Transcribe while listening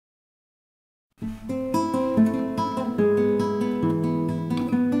We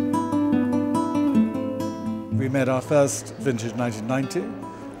made our first vintage in 1990,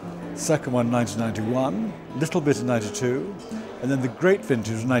 second one in 1991, little bit in 92, and then the great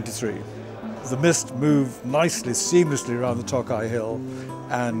vintage was 93. The mist moved nicely, seamlessly around the Tokaj Hill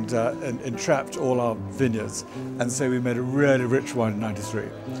and entrapped all our vineyards. And so we made a really rich wine in 93.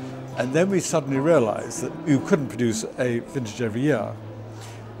 And then we suddenly realized that you couldn't produce a vintage every year.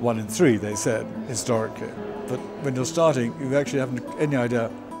 1 in 3, they said, historically. But when you're starting, you actually haven't any idea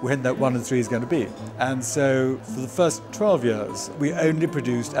when that 1 in 3 is going to be. And so for the first 12 years, we only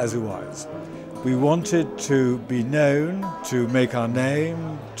produced aszú wines. We wanted to be known, to make our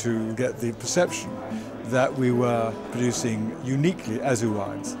name, to get the perception that we were producing uniquely aszú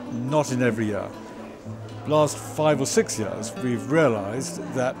wines, not in every year. Last 5 or 6 years, we've realized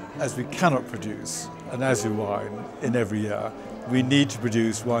that as we cannot produce an aszú wine in every year, we need to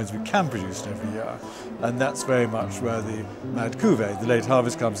produce wines we can produce in every year. And that's very much where the Mád Cuvée, the late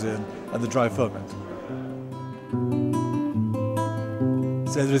harvest, comes in, and the dry Furmint.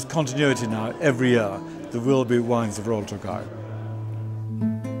 So there is continuity now. Every year there will be wines of Royal Tokaji.